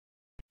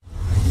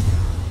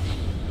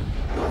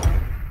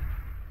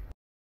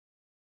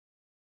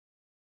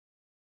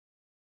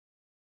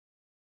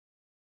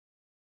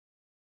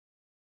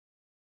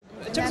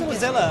In terms of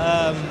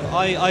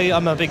Mozilla,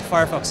 I'm a big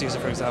Firefox user,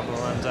 for example,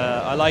 and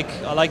I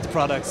like the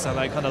products, and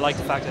I kind of like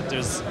the fact that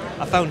there's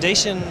a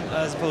foundation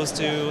as opposed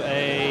to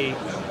a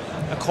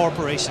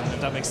corporation, if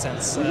that makes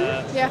sense.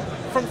 Yeah.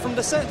 From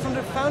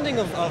the founding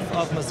of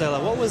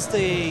Mozilla, what was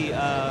the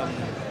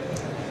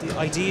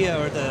idea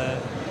or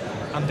the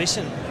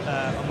ambition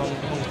among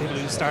the people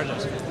who started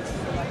it?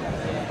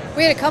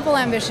 We had a couple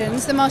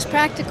ambitions. The most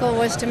practical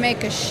was to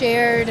make a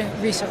shared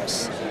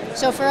resource.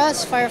 So for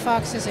us,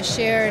 Firefox is a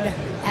shared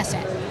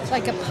asset. It's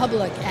like a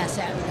public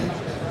asset.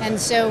 And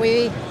so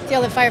we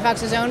feel that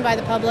Firefox is owned by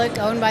the public,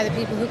 owned by the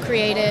people who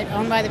create it,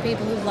 owned by the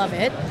people who love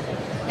it.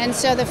 And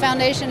so the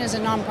foundation is a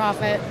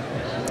nonprofit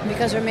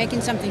because we're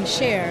making something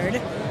shared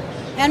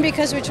and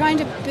because we're trying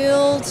to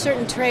build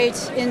certain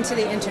traits into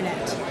the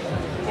internet.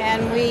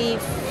 And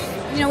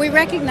we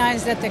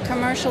recognize that the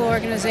commercial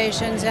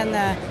organizations and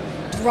the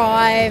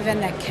drive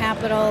and the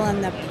capital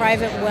and the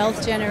private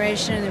wealth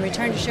generation and the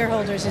return to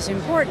shareholders is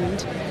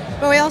important,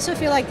 but we also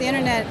feel like the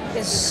internet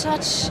is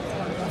such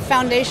a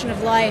foundation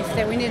of life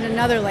that we need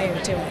another layer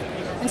to it.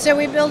 And so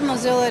we built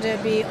Mozilla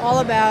to be all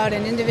about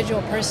an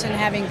individual person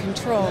having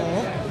control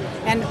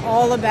and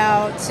all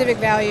about civic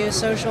value,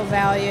 social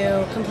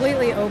value,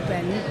 completely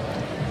open.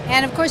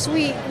 And of course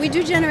we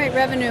do generate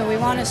revenue. We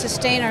want to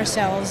sustain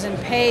ourselves and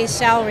pay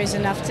salaries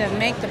enough to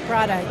make the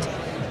product.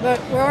 But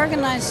we're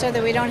organized so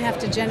that we don't have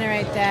to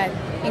generate that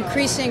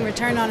increasing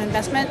return on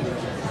investment,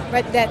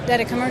 right, that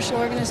a commercial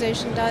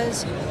organization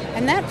does.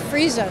 And that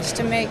frees us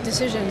to make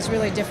decisions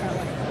really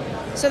differently.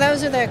 So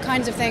those are the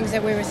kinds of things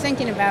that we were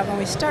thinking about when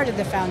we started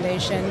the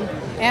foundation,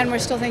 and we're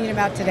still thinking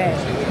about today.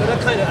 Well,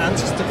 that kind of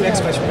answers the next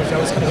question, which I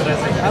was kind of going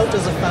to say. How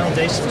does a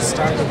foundation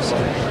start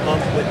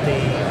up with the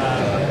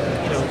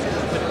with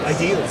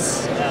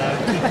ideals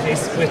keep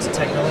pace with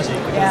technology?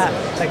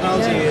 Because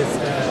technology is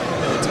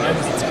at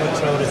times it's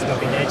cutthroat, it's about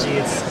being edgy,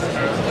 it's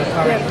about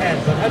powering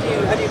ahead. But how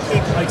do you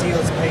keep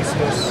ideals pace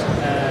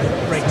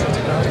with breakthrough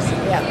technology?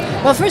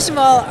 Yeah. Well, first of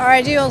all, our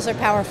ideals are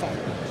powerful.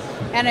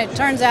 And it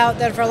turns out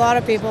that for a lot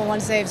of people,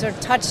 once they've sort of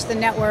touched the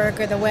network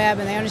or the web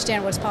and they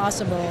understand what's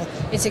possible,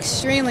 it's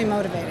extremely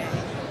motivating.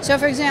 So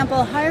for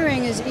example,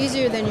 hiring is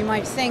easier than you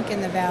might think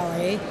in the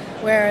Valley,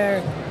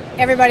 where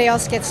everybody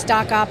else gets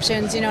stock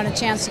options, and a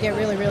chance to get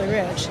really, really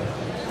rich.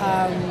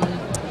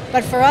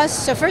 But for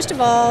us, so first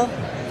of all,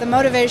 the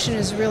motivation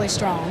is really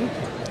strong.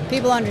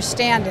 People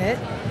understand it.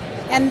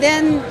 And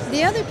then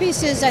the other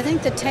piece is, I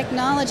think the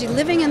technology,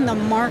 living in the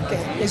market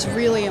is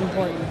really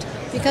important,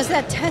 because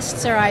that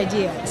tests our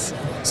ideas.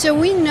 So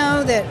we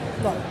know that,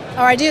 well,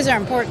 our ideas are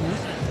important,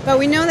 but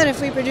we know that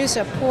if we produce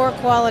a poor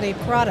quality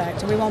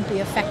product, we won't be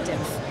effective.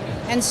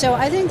 And so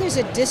I think there's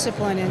a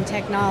discipline in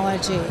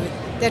technology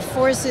that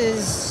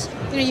forces,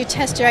 you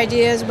test your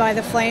ideas by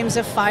the flames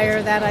of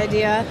fire, that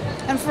idea.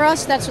 And for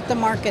us, that's what the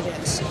market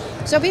is.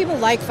 So people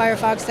like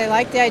Firefox, they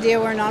like the idea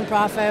we're a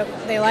nonprofit,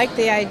 they like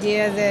the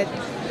idea that,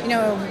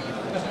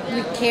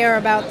 we care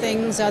about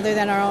things other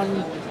than our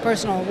own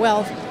personal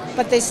wealth,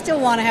 but they still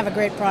want to have a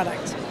great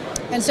product.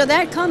 And so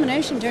that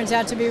combination turns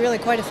out to be really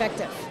quite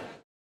effective.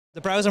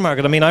 The browser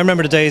market, I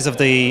remember the days of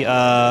the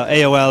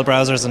AOL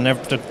browsers and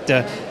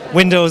the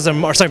Windows,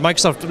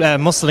 Microsoft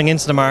muscling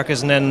into the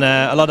market, and then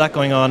a lot of that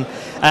going on.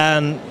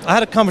 And I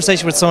had a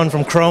conversation with someone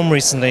from Chrome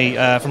recently,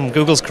 from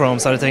Google's Chrome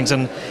side of things,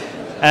 and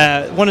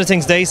one of the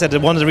things they said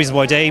that one of the reasons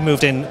why they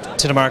moved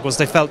into the market was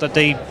they felt that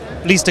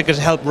at least they could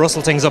help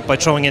rustle things up by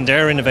throwing in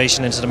their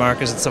innovation into the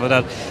market and stuff like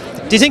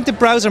that. Do you think the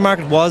browser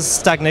market was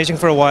stagnating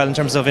for a while in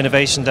terms of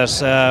innovation,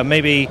 that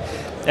maybe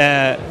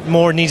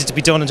more needed to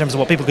be done in terms of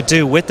what people could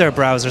do with their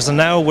browsers, and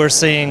now we're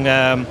seeing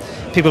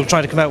people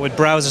trying to come out with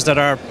browsers that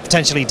are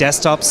potentially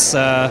desktops,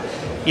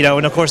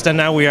 and of course then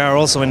now we are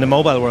also in the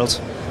mobile world.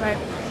 Right.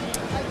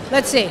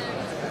 Let's see.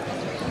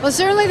 Well,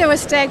 certainly there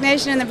was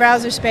stagnation in the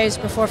browser space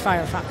before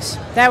Firefox.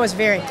 That was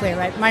very clear,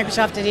 right?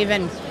 Microsoft had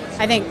even,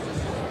 I think,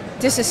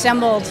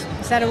 disassembled,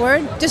 is that a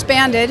word?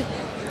 Disbanded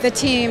the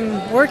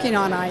team working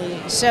on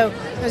IE. So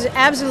there was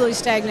absolutely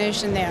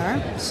stagnation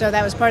there. So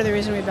that was part of the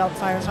reason we built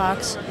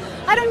Firefox.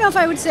 I don't know if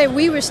I would say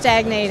we were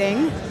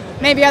stagnating.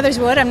 Maybe others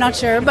would, I'm not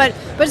sure. But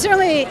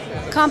certainly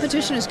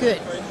competition is good.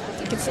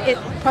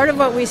 Part of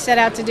what we set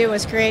out to do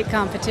was create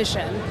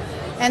competition.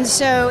 And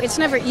so it's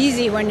never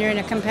easy when you're in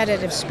a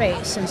competitive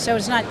space. And so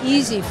it's not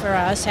easy for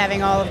us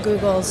having all of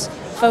Google's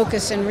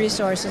focus and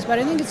resources, but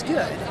I think it's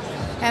good.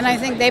 And I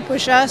think they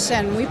push us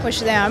and we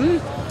push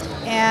them.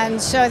 And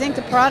so I think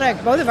the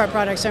product, both of our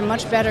products are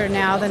much better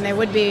now than they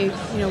would be,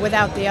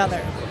 without the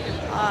other.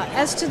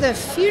 As to the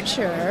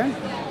future,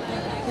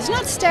 it's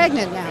not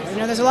stagnant now.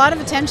 There's a lot of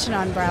attention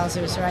on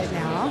browsers right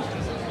now.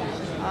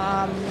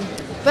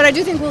 But I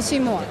do think we'll see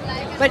more.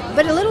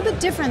 But a little bit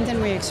different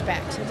than we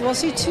expect. We'll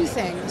see two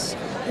things.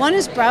 One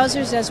is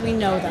browsers as we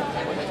know them.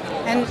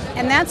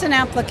 And that's an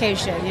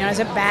application. There's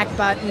a back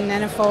button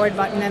and a forward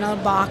button and a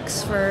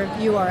box for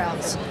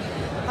URLs.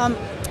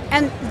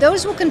 And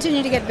those will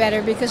continue to get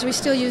better because we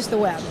still use the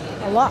web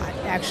a lot,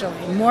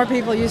 actually. More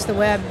people use the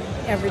web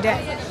every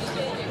day.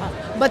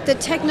 But the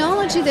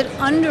technology that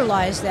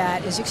underlies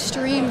that is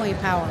extremely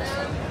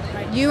powerful.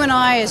 Right? You and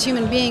I, as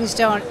human beings,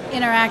 don't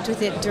interact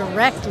with it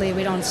directly.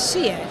 We don't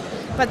see it.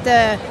 But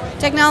the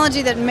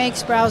technology that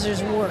makes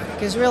browsers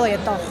work is really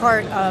at the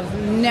heart of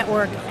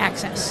network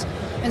access.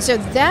 And so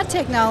that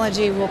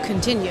technology will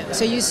continue.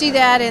 So you see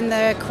that in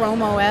the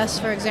Chrome OS,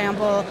 for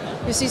example.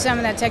 You see some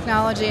of that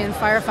technology in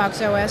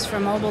Firefox OS for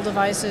mobile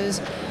devices.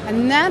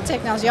 And that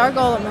technology, our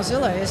goal at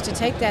Mozilla is to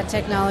take that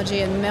technology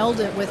and meld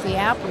it with the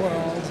app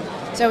world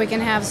so we can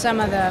have some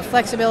of the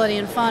flexibility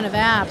and fun of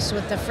apps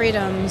with the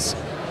freedoms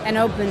and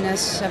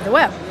openness of the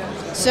web.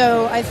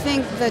 So I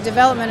think the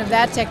development of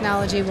that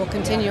technology will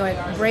continue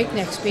at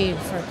breakneck speed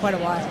for quite a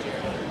while.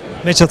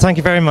 Mitchell, thank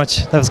you very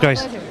much. That was great.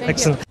 Thank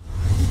Excellent. you.